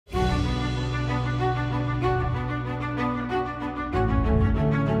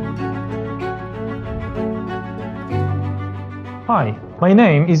Hi, my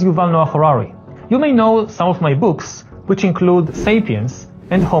name is Yuval Noah Harari. You may know some of my books, which include Sapiens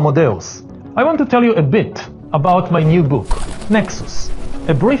and Homo Deus. I want to tell you a bit about my new book, Nexus,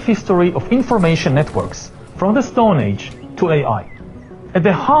 a brief history of information networks from the Stone Age to AI. At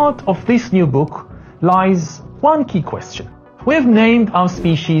the heart of this new book lies one key question. We have named our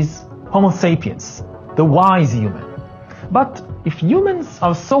species Homo sapiens, the wise human. But if humans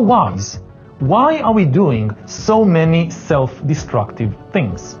are so wise, why are we doing so many self-destructive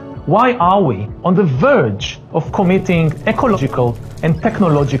things? Why are we on the verge of committing ecological and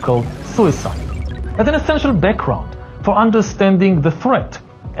technological suicide? As an essential background for understanding the threat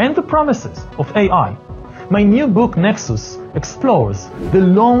and the promises of AI, my new book Nexus explores the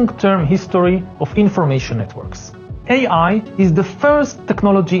long-term history of information networks. AI is the first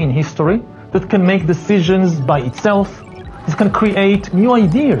technology in history that can make decisions by itself, that can create new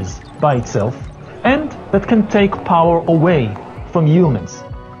ideas by itself, and that can take power away from humans.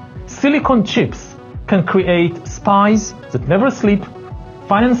 Silicon chips can create spies that never sleep,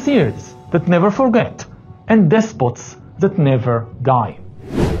 financiers that never forget, and despots that never die.